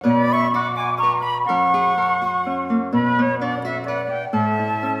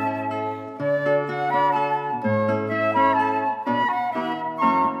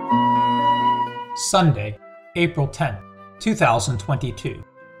Sunday, April 10, 2022.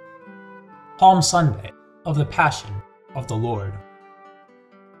 Palm Sunday of the Passion of the Lord.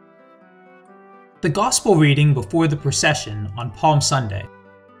 The Gospel reading before the procession on Palm Sunday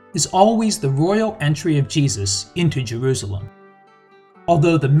is always the royal entry of Jesus into Jerusalem,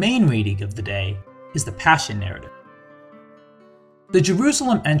 although the main reading of the day is the Passion narrative. The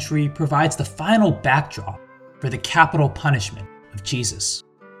Jerusalem entry provides the final backdrop for the capital punishment of Jesus.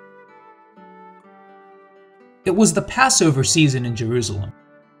 It was the Passover season in Jerusalem.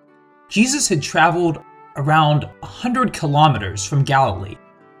 Jesus had traveled around 100 kilometers from Galilee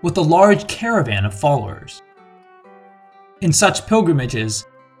with a large caravan of followers. In such pilgrimages,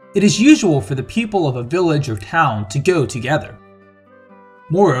 it is usual for the people of a village or town to go together.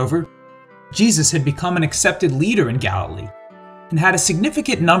 Moreover, Jesus had become an accepted leader in Galilee and had a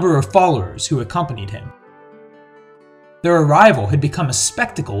significant number of followers who accompanied him. Their arrival had become a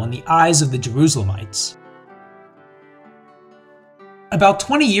spectacle in the eyes of the Jerusalemites. About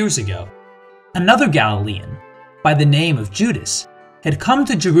 20 years ago, another Galilean, by the name of Judas, had come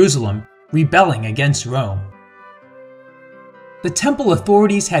to Jerusalem rebelling against Rome. The temple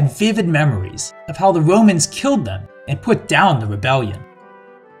authorities had vivid memories of how the Romans killed them and put down the rebellion.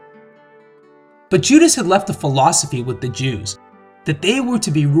 But Judas had left a philosophy with the Jews that they were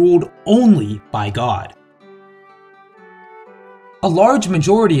to be ruled only by God. A large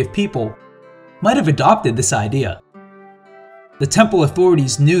majority of people might have adopted this idea. The temple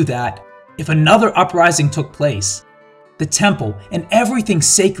authorities knew that if another uprising took place, the temple and everything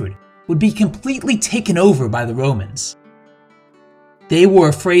sacred would be completely taken over by the Romans. They were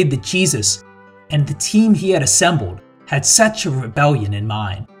afraid that Jesus and the team he had assembled had such a rebellion in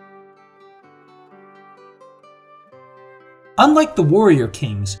mind. Unlike the warrior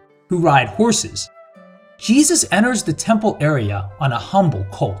kings who ride horses, Jesus enters the temple area on a humble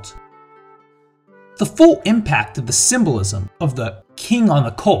colt. The full impact of the symbolism of the king on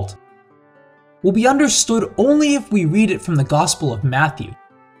the colt will be understood only if we read it from the Gospel of Matthew,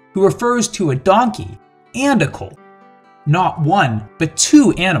 who refers to a donkey and a colt, not one, but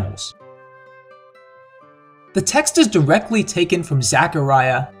two animals. The text is directly taken from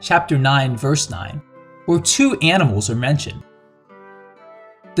Zechariah chapter 9, verse 9, where two animals are mentioned.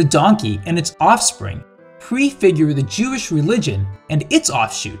 The donkey and its offspring prefigure the Jewish religion and its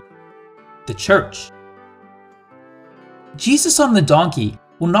offshoot, the church. Jesus on the donkey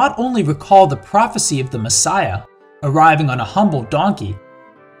will not only recall the prophecy of the Messiah arriving on a humble donkey,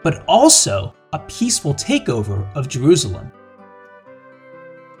 but also a peaceful takeover of Jerusalem.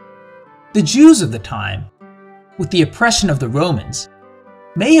 The Jews of the time, with the oppression of the Romans,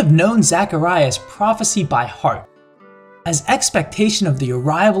 may have known Zechariah's prophecy by heart, as expectation of the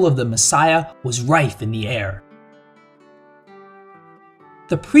arrival of the Messiah was rife in the air.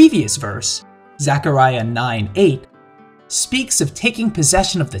 The previous verse, Zechariah 9:8, speaks of taking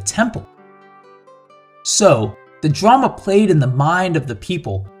possession of the temple. So, the drama played in the mind of the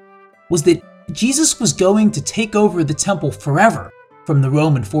people was that Jesus was going to take over the temple forever from the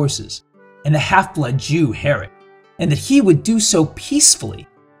Roman forces and the half-blood Jew Herod, and that he would do so peacefully.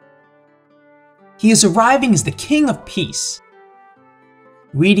 He is arriving as the King of Peace.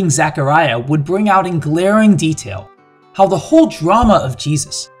 Reading Zechariah would bring out in glaring detail how the whole drama of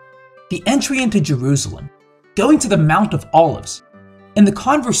Jesus, the entry into Jerusalem, going to the Mount of Olives, and the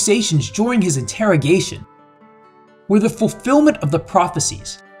conversations during his interrogation were the fulfillment of the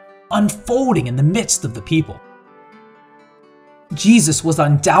prophecies, unfolding in the midst of the people. Jesus was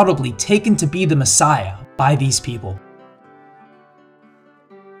undoubtedly taken to be the Messiah by these people.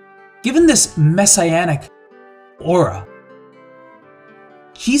 Given this messianic aura,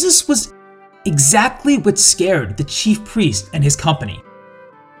 Jesus was exactly what scared the chief priest and his company.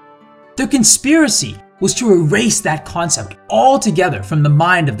 Their conspiracy was to erase that concept altogether from the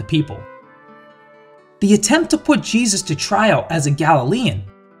mind of the people. The attempt to put Jesus to trial as a Galilean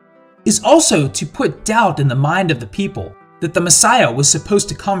is also to put doubt in the mind of the people that the Messiah was supposed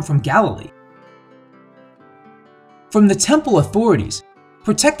to come from Galilee. From the temple authorities,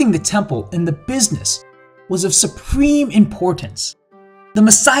 protecting the temple and the business was of supreme importance. The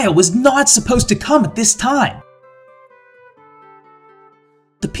Messiah was not supposed to come at this time.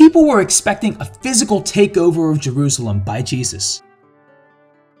 The people were expecting a physical takeover of Jerusalem by Jesus,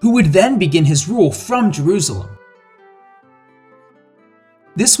 who would then begin his rule from Jerusalem.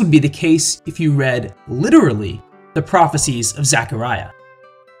 This would be the case if you read literally the prophecies of Zechariah.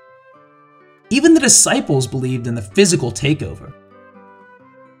 Even the disciples believed in the physical takeover.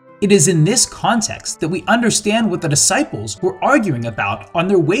 It is in this context that we understand what the disciples were arguing about on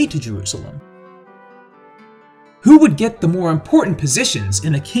their way to Jerusalem. Who would get the more important positions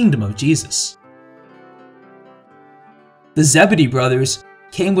in the kingdom of Jesus? The Zebedee brothers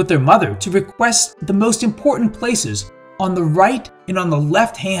came with their mother to request the most important places on the right and on the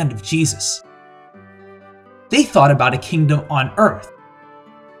left hand of Jesus. They thought about a kingdom on earth,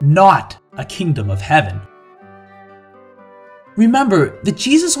 not a kingdom of heaven. Remember that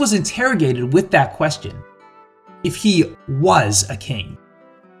Jesus was interrogated with that question, if he was a king.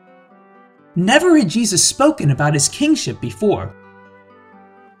 Never had Jesus spoken about his kingship before.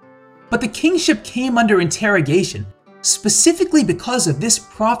 But the kingship came under interrogation specifically because of this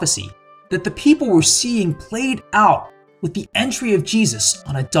prophecy that the people were seeing played out with the entry of Jesus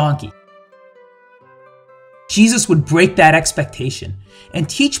on a donkey. Jesus would break that expectation and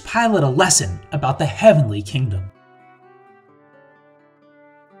teach Pilate a lesson about the heavenly kingdom.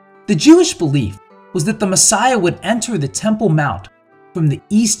 The Jewish belief was that the Messiah would enter the Temple Mount from the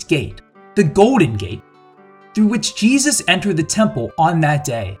East Gate, the Golden Gate, through which Jesus entered the temple on that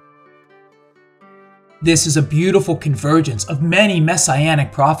day. This is a beautiful convergence of many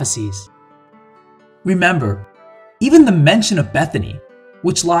messianic prophecies. Remember, even the mention of Bethany,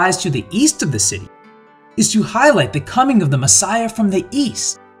 which lies to the east of the city, is to highlight the coming of the Messiah from the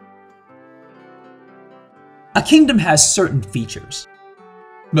east. A kingdom has certain features.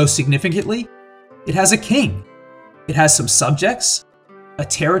 Most significantly, it has a king. It has some subjects, a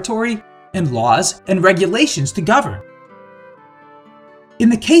territory, and laws and regulations to govern. In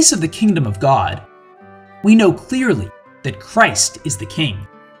the case of the kingdom of God, we know clearly that Christ is the king.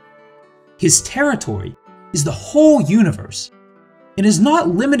 His territory is the whole universe and is not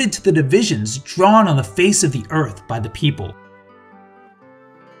limited to the divisions drawn on the face of the earth by the people.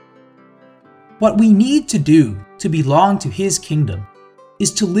 What we need to do to belong to his kingdom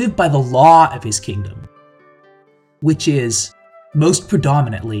is to live by the law of his kingdom, which is, most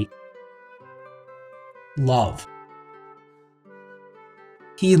predominantly, love.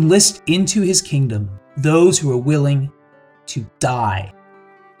 He enlists into his kingdom those who are willing to die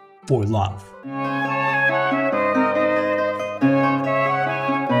for love.